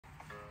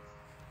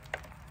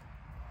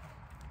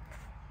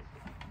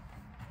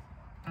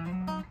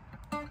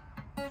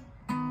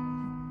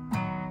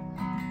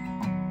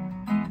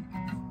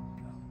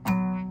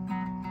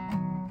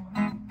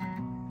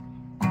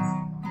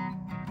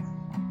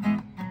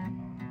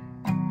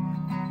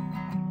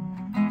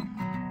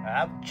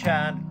I'm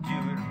trying to do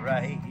it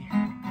right.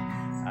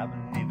 I've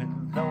been living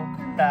a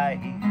lonely life.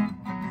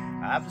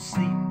 I've been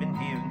sleeping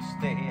here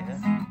instead.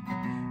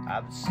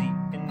 I've been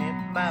sleeping in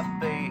my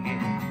bed.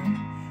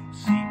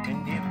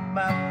 Sleeping in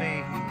my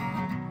bed.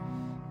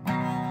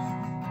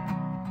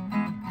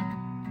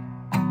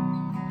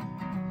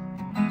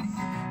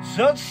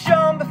 So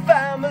show me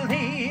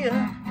family,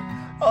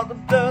 all the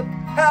blood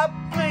I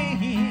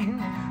bleed.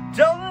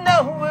 Don't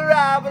know where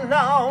I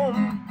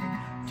belong.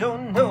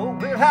 Don't know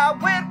where I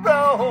went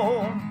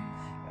wrong.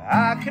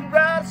 I can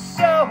write a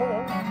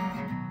song.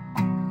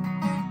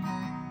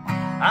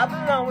 I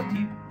belong with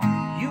you,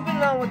 you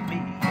belong with me,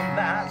 in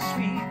my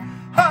sweet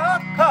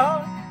heart.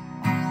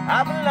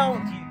 I belong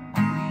with you,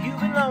 you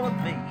belong with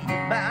me,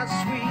 in my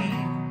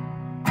sweet.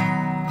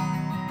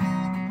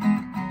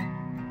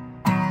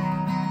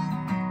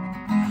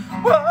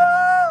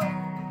 Whoa,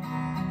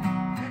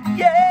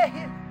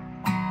 yeah.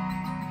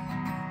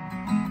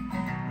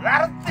 I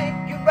don't think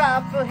you're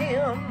right for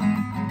him.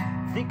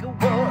 Think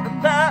of what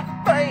my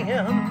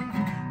plan.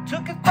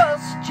 Took a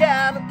bus to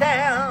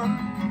Chinatown.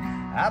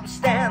 I'm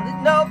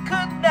standing all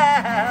good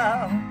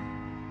now.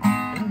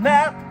 And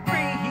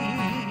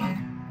Marie,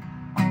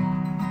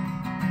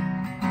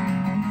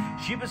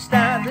 she was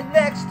standing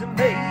next to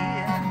me.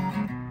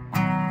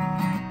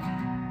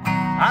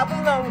 I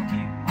belong with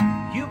you,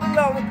 you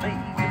belong with me,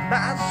 in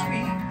my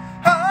sweet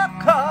heart.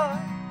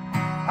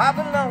 I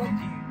belong with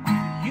you,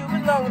 you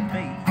belong with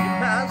me, in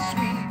my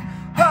sweet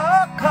heart.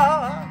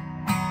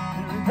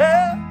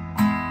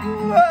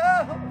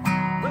 Whoa,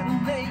 when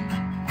they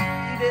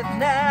need it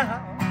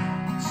now.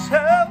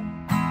 So,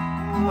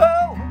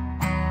 whoa,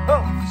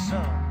 oh,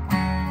 son.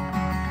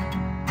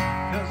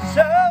 'Cause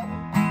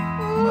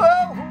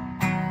whoa,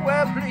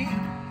 we're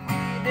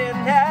bleeding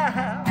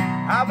now.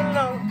 I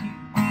belong with you,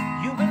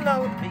 you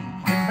belong with me,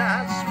 in my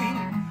sweet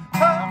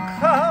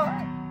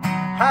heart.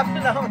 I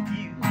belong with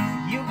you,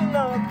 you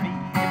belong with me,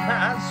 in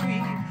my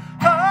sweet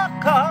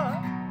heart.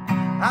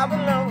 I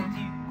belong with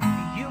you,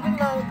 you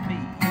belong with me,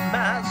 in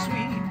my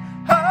sweet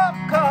heart.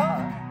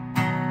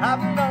 I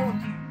belong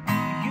with you,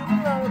 you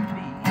belong with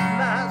me, in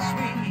my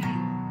sweet.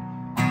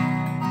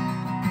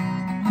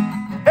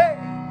 Hey,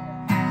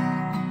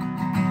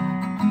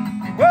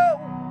 whoa,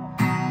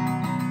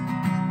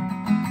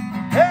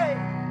 hey.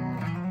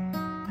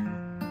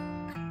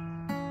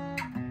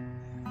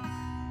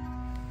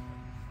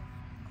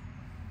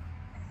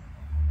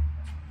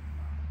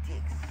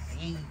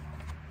 Dixie.